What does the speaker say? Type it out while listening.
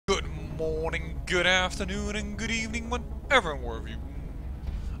morning, good afternoon, and good evening, whenever and wherever you.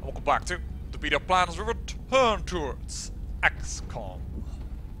 Welcome back to the Beta Plans we return towards XCOM.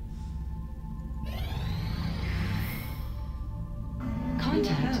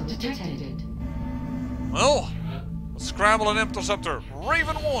 Contact detected. Well, let's scramble an interceptor.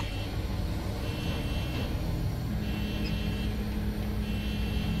 Raven 1.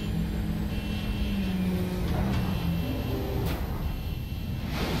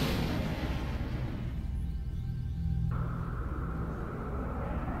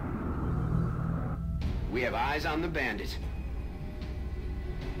 We have eyes on the bandit.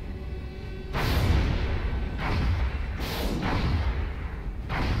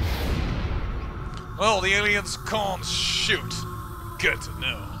 Well, the aliens can't shoot. Good to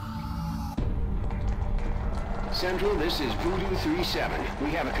know. Central, this is Voodoo 3-7. We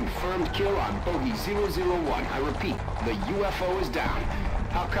have a confirmed kill on Bogey 001. I repeat, the UFO is down.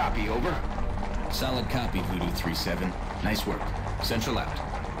 I'll copy, over. Solid copy, Voodoo 3-7. Nice work. Central out.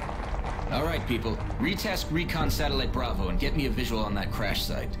 Alright, people. Retask Recon Satellite Bravo and get me a visual on that crash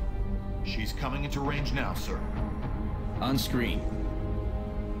site. She's coming into range now, sir. On screen.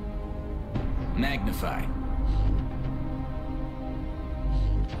 Magnify.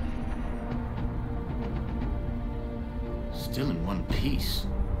 Still in one piece.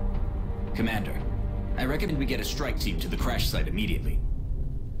 Commander, I recommend we get a strike team to the crash site immediately.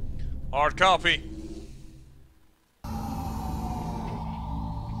 Hard copy.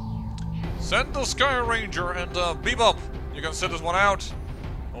 Send the Sky Ranger and Bebop. You can sit this one out.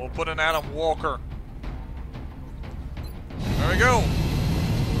 We'll put in Adam Walker. There we go.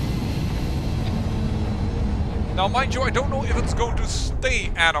 Now, mind you, I don't know if it's going to stay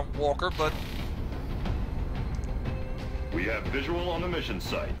Adam Walker, but... We have visual on the mission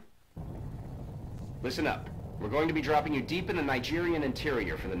site. Listen up. We're going to be dropping you deep in the Nigerian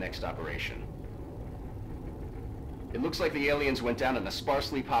interior for the next operation. It looks like the aliens went down in a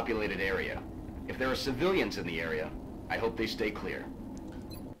sparsely populated area. If there are civilians in the area, I hope they stay clear.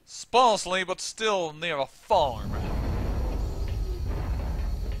 Sparsely, but still near a farm.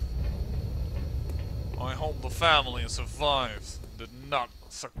 I hope the family survives and did not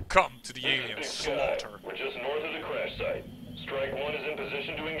succumb to the alien slaughter. We're just north of the crash site. Strike 1 is in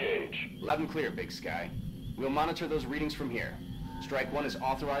position to engage. Loud and clear, Big Sky. We'll monitor those readings from here. Strike 1 is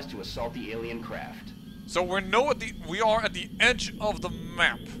authorized to assault the alien craft. So we are at the edge of the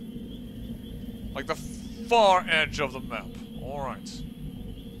map. Like the far edge of the map. Alright.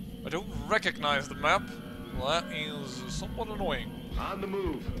 I don't recognize the map. Well, that is somewhat annoying. On the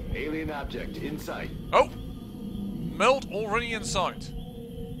move. Alien object in sight. Oh! Melt already in sight.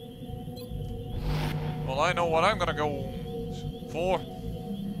 Well, I know what I'm gonna go for.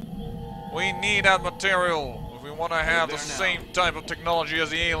 We need that material if we want to have the same type of technology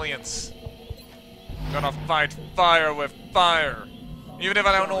as the aliens. Gonna fight fire with fire. Even if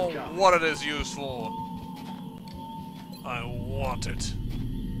I don't know what it is used for. I want it.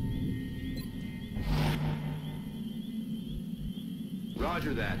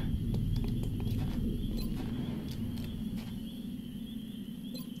 Roger that.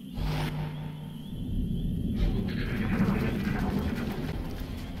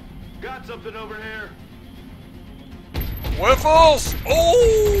 Got something over here. Whiffles!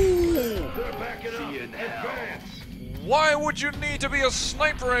 Oh! They're backing up. Advance. Why would you need to be a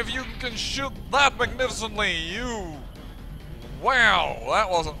sniper if you can shoot that magnificently? You... Wow, that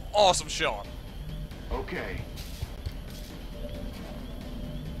was an awesome shot. Okay.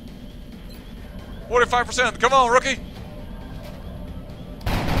 45%, come on, rookie!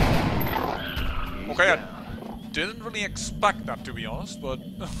 Okay, I didn't really expect that, to be honest, but...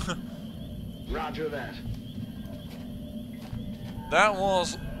 Roger that. That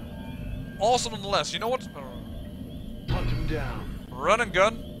was awesome nonetheless. You know what? Hunt him down. Run and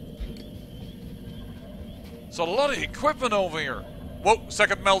gun. There's a lot of equipment over here. Whoa,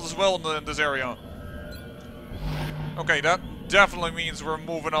 second melt as well in this area. Okay, that definitely means we're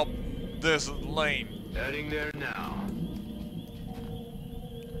moving up this lane. Heading there now.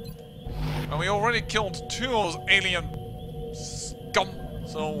 And we already killed 2 of those alien scum,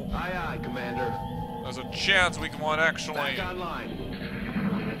 so Aye, aye, Commander. there's a chance we might actually Back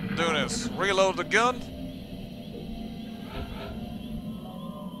online. do this. Reload the gun.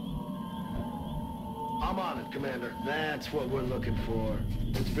 I'm on it, Commander. That's what we're looking for.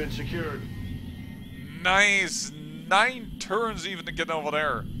 It's been secured. Nice. 9 turns even to get over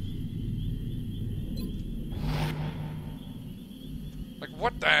there. Like,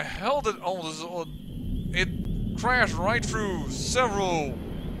 what the hell did... Oh, this, it crashed right through several...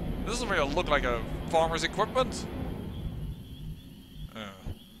 This doesn't really look like a farmer's equipment.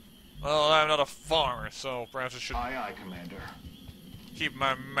 Well, I'm not a farmer, so perhaps I should Aye, aye, Commander. keep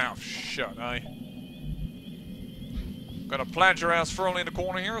my mouth shut, Gonna plant your ass firmly in the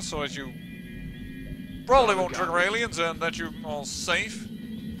corner here so that you probably won't trigger aliens and that you're all safe.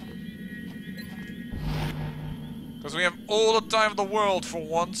 Because we have all the time in the world for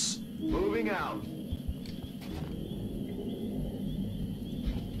once. Moving out.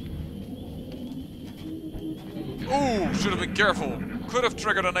 Ooh, should have been careful. Could have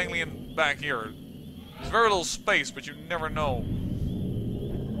triggered an alien back here. There's very little space, but you never know.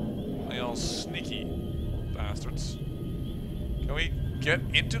 They all sneaky bastards. Can we get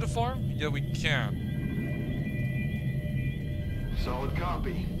into the farm? Yeah, we can. Solid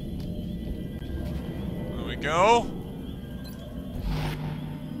copy. There we go.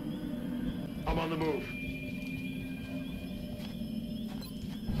 I'm on the move.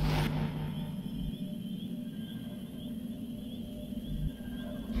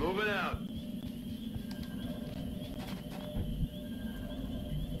 Moving out.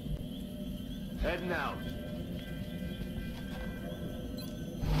 Heading out.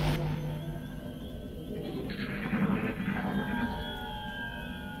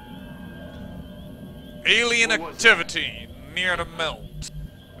 Alien activity near the melt.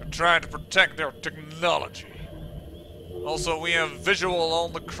 They're trying to protect their technology. Also, we have visual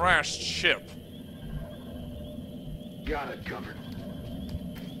on the crashed ship. Got it covered.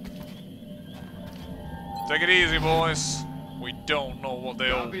 Take it easy, boys. We don't know what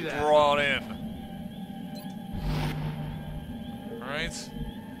they all Copy that. brought in. Alright.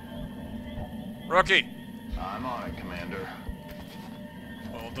 Rookie. I'm on it, Commander.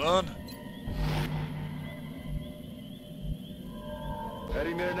 Well done.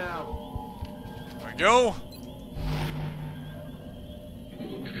 Heading there now. There we go.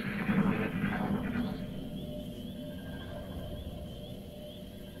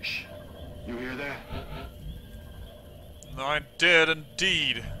 Shh. You hear that? I did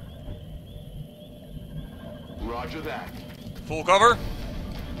indeed. Roger that. Full cover.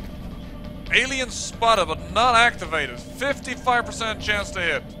 Alien spotted but not activated. 55% chance to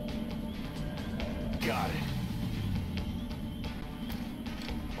hit. Got it.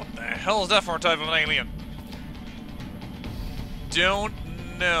 What the hell is that for a type of an alien? Don't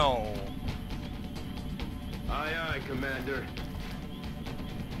know. Aye, aye, Commander.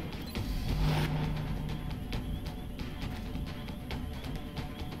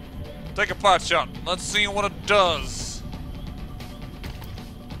 Take a pot shot. Let's see what it does.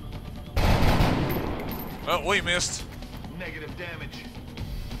 Well, we missed. Negative damage.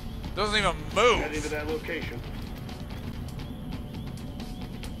 Doesn't even Heading to move. that location.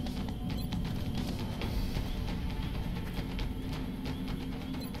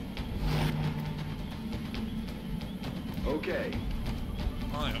 Okay.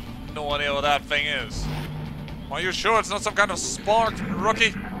 I have no idea what that thing is. Are you sure it's not some kind of spark,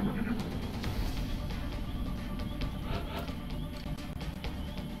 rookie?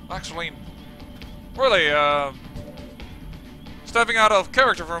 Actually, really, stepping out of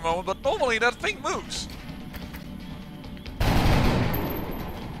character for a moment, but normally that thing moves.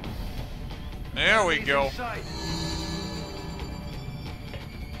 There we go. Sight.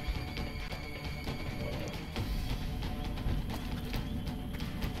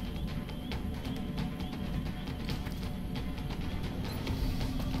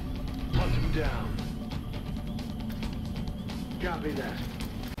 Hunt him down. Copy that.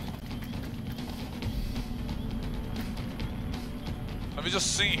 Let me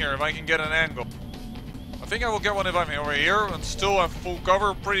just see here if I can get an angle. I think I will get one if I'm over here and still have full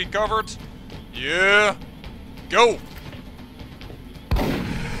cover, pretty covered. Yeah. Go!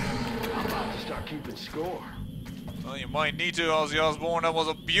 I'm about to start keeping score. Well, you might need to, Ozzy Osbourne. That was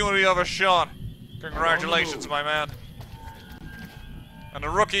a beauty of a shot. Congratulations, my man. And the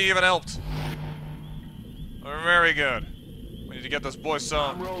rookie even helped. Very good. We need to get this boy I'm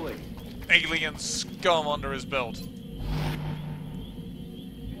some rolling. alien scum under his belt.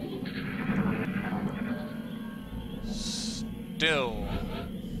 Still,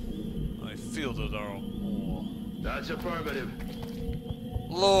 I feel that there are more. That's affirmative.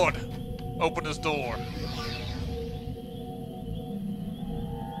 Lord, open this door.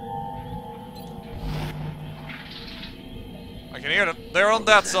 I can hear them. They're on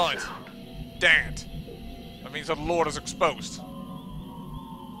that side. Dang it. That means that Lord is exposed.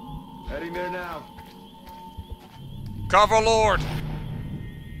 Heading there now. Cover Lord.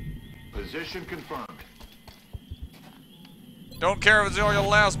 Position confirmed. Don't care if it's your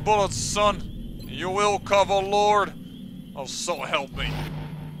last bullets, son. You will cover Lord. Oh, so help me.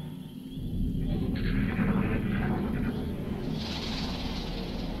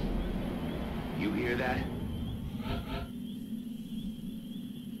 You hear that?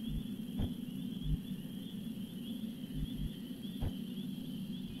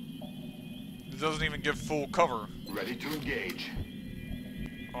 It doesn't even give full cover. Ready to engage.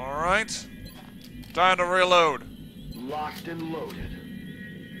 Alright. Time to reload. Locked and loaded.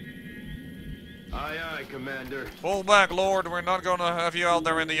 Aye, aye, Commander. Pull back, Lord. We're not gonna have you out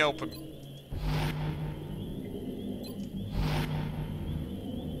there in the open.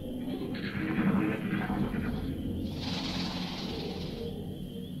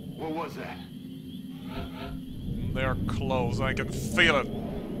 What was that? They're close. I can feel it.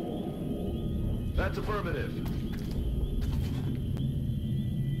 That's affirmative.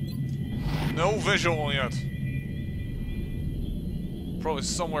 No visual yet. Probably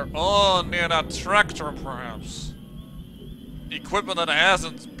somewhere on near that tractor, perhaps. Equipment that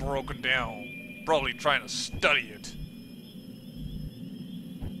hasn't broken down. Probably trying to study it.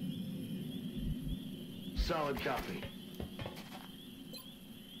 Solid copy.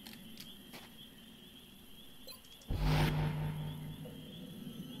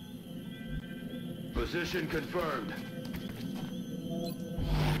 Position confirmed.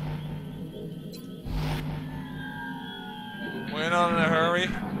 We're not in a hurry.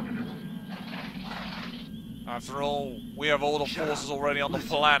 After all, we have all the forces already on the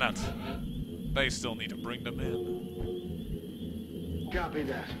planet. They still need to bring them in. Copy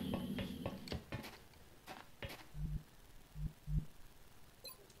that.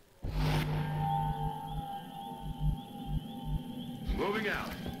 Moving out.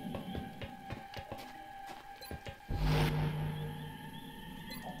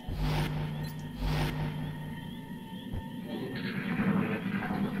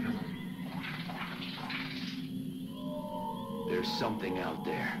 There's something out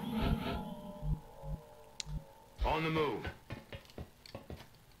there. On the move.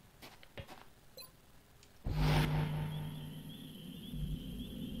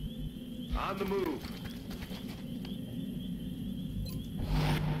 On the move.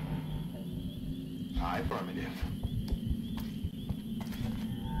 Affirmative.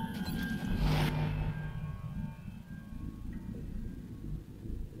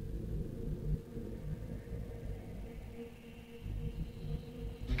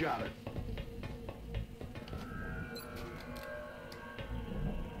 Got it.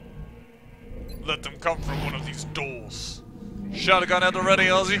 Let them come from one of these doors. Shotgun at the ready,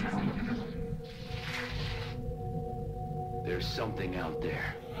 Ozzy. There's something out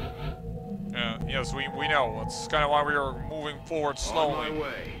there. Yes, we know. It's kind of why we are moving forward slowly. On my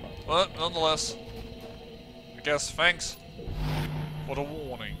way. But, nonetheless, I guess thanks for the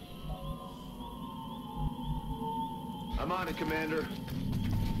warning. I'm on it, Commander.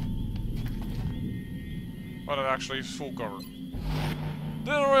 But it actually is full cover.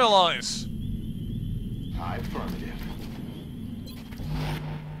 Didn't realize. Affirmative.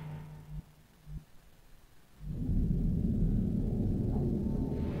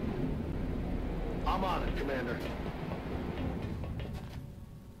 I'm on it, Commander.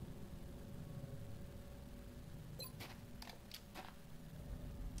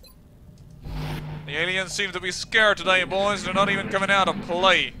 The aliens seem to be scared today, boys. They're not even coming out to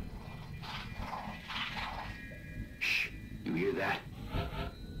play. Shh. You hear that?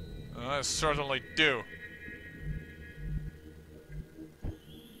 I certainly do.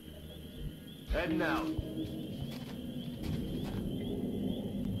 Heading out.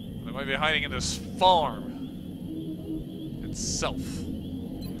 They might be hiding in this farm itself.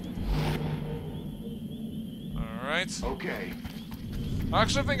 Alright. Okay. I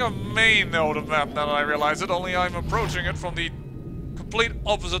actually think I may know the map now that I realize it, only I'm approaching it from the complete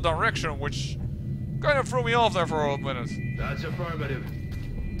opposite direction, which kind of threw me off there for a minute. That's affirmative.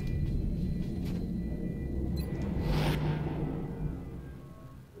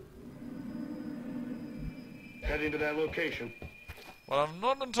 Heading to that location. But I'm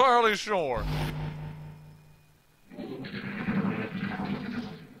not entirely sure.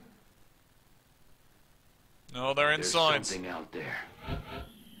 No, they're inside. There's something out there.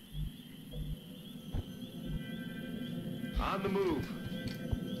 On the move.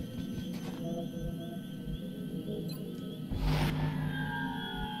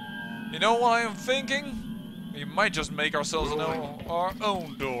 You know what I am thinking? We might just make ourselves our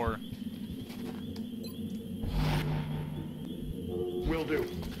own door. Will do.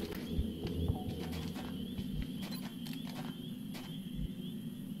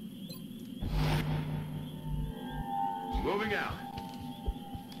 Moving out.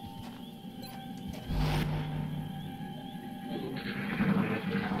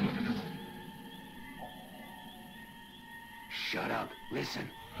 Shut up. Listen.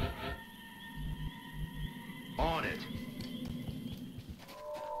 On it.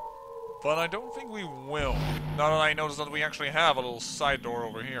 But I don't think we will. Now that I notice that we actually have a little side door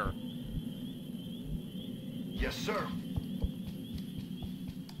over here. Yes, sir.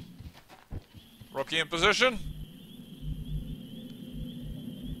 Rookie in position.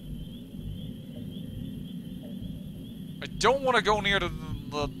 I don't want to go near the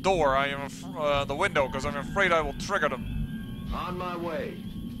door. I am the window because I'm afraid I will trigger them. On my way.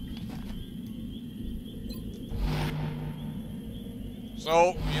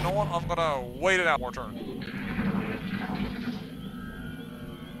 So you know what? I'm gonna wait it out more turn.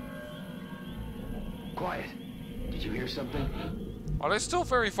 Quiet. Did you hear something? Are they still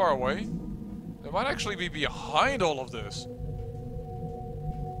very far away? They might actually be behind all of this.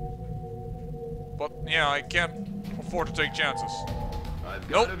 But yeah, I can't afford to take chances. I've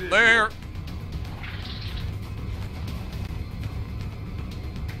Nope, got a they're here.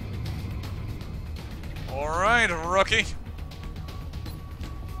 Alright, rookie.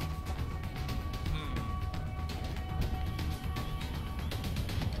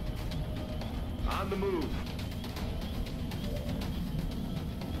 On the move.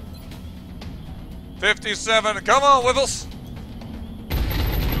 57, come on, Wibbles!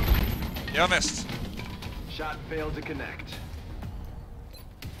 You missed. Shot failed to connect.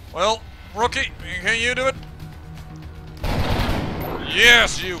 Well, rookie, can you do it?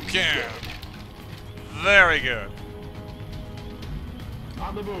 Yes, you can. Very good.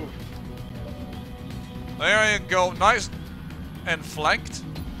 On the move. There you go. Nice and flanked.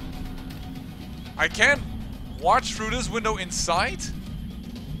 I can watch through this window inside.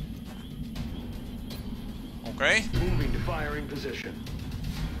 Okay. Moving to firing position.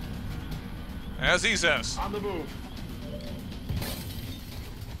 As he says. On the move.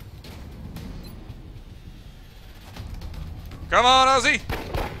 Come on, Ozzy.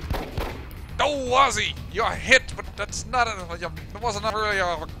 Oh, Ozzy. You're hit, but that's not a... It wasn't really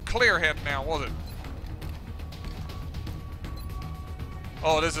a clear hit now, was it?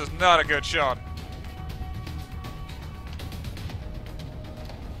 Oh, this is not a good shot.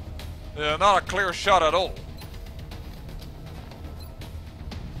 Yeah, not a clear shot at all.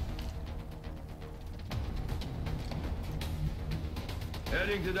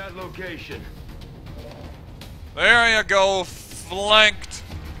 Heading to that location. There you go, flanked.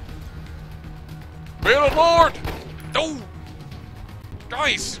 Billboard! Oh!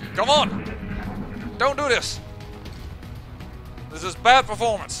 Guys, come on! Don't do this! This is bad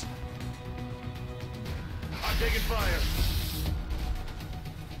performance. I'm taking fire.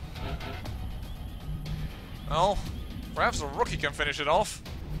 Well, perhaps a rookie can finish it off.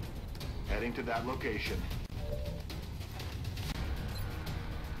 Heading to that location.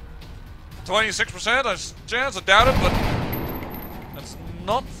 26% a chance, I doubt it, but that's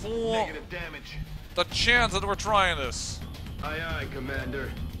not for Negative damage. the chance that we're trying this. Aye, aye,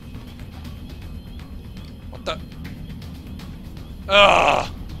 Commander. What the? Ugh!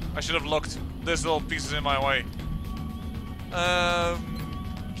 I should have looked. This little piece is in my way.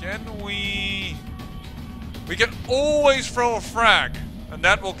 Can we... We can always throw a frag, and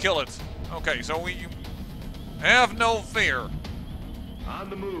that will kill it. Okay, so we have no fear. On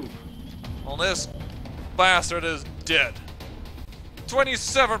the move. Well, this bastard is dead.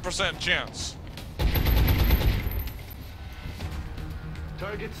 27% chance.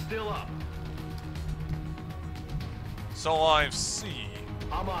 Target's still up. So I see.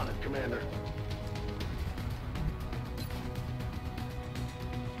 I'm on it, Commander.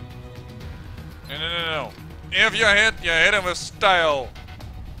 No. If you hit him with style.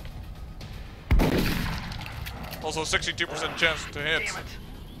 Also 62% chance to hit. Damn it.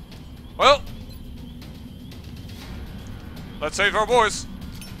 Well, let's save our boys.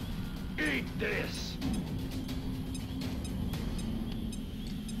 Eat this.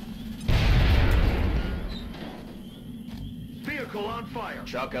 Vehicle on fire.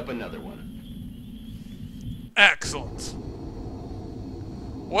 Chalk up another one. Excellent.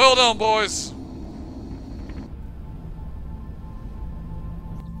 Well done, boys.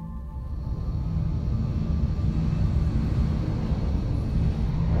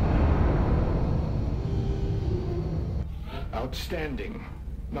 Outstanding.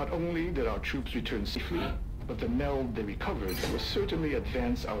 Not only did our troops return safely, but the meld they recovered will certainly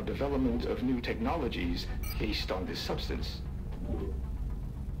advance our development of new technologies based on this substance.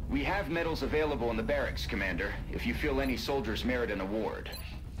 We have medals available in the barracks, Commander, if you feel any soldiers merit an award.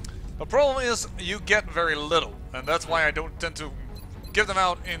 The problem is you get very little, and that's why I don't tend to give them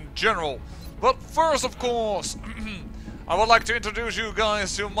out in general. But first, of course, I would like to introduce you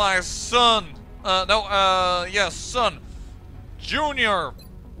guys to my son. Son. Junior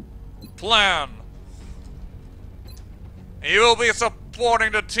plan. He will be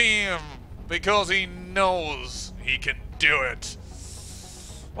supporting the team because he knows he can do it.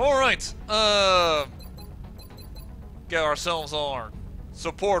 Alright, get ourselves our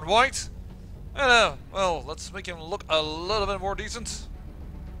support white. And, well, let's make him look a little bit more decent.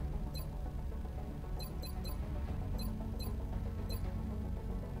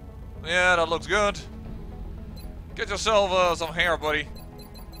 Yeah, that looks good. Get yourself some hair, buddy.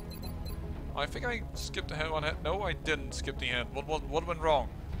 I think I skipped the head one head. No, I didn't skip the head. What went wrong?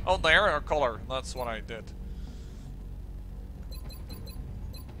 Oh, the hair or color. That's what I did.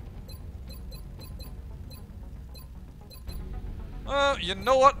 You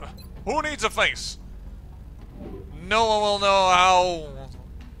know what? Who needs a face? No one will know how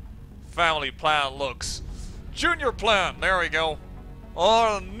family plan looks. Junior plan, there we go.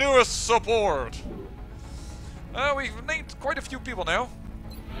 Our newest support. We've named quite a few people now.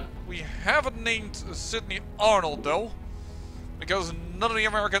 We haven't named Sidney Arnold though, because none of the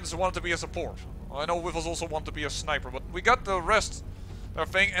Americans want to be a support. I know Wiffles also want to be a sniper, but we got the rest of our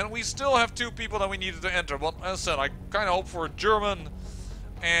thing, and we still have 2 people that we needed to enter. But as I said, I kind of hope for a German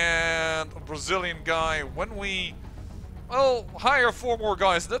and a Brazilian guy. When we, well, hire 4 more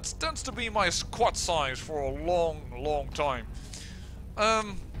guys, that tends to be my squad size for a long time.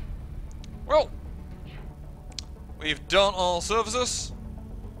 Well, we've done all services,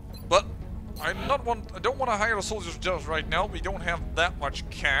 but I don't want to hire the soldiers just right now. We don't have that much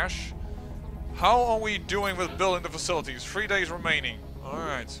cash. How are we doing with building the facilities? 3 days remaining.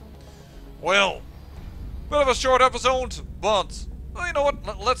 Alright. Well, bit of a short episode, but well, you know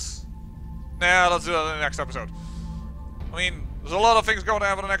what? Let's do that in the next episode. I mean, there's a lot of things going to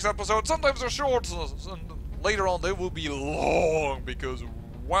happen in the next episode. Sometimes they're short, and later on they will be long, because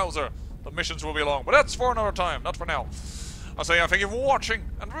wowzer, the missions will be long. But that's for another time, not for now. I say thank you for watching,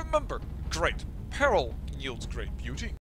 and remember, great peril yields great beauty.